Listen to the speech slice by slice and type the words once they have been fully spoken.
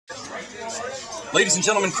Ladies and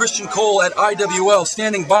gentlemen, Christian Cole at IWL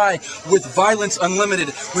standing by with Violence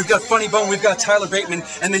Unlimited. We've got Funny Bone, we've got Tyler Bateman,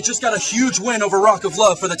 and they just got a huge win over Rock of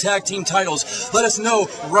Love for the tag team titles. Let us know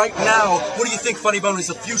right now, what do you think, Funny Bone, is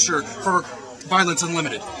the future for Violence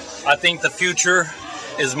Unlimited? I think the future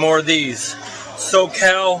is more of these.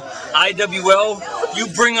 SoCal, IWL, you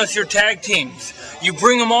bring us your tag teams. You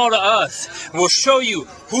bring them all to us. We'll show you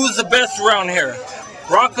who's the best around here.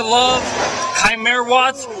 Rock of Love, Chimera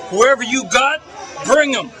Watts, whoever you got,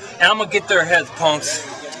 bring them. And I'm going to get their heads, punks.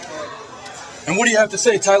 And what do you have to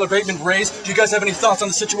say, Tyler Bateman, Rays? Do you guys have any thoughts on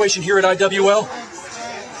the situation here at IWL?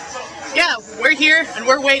 Yeah, we're here and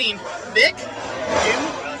we're waiting. Vic, Jim,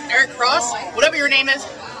 Eric Cross, whatever your name is,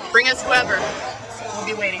 bring us whoever. We'll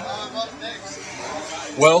be waiting.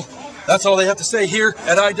 Well, that's all they have to say here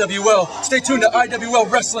at IWL. Stay tuned to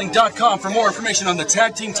IWLWrestling.com for more information on the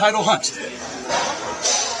tag team title hunt.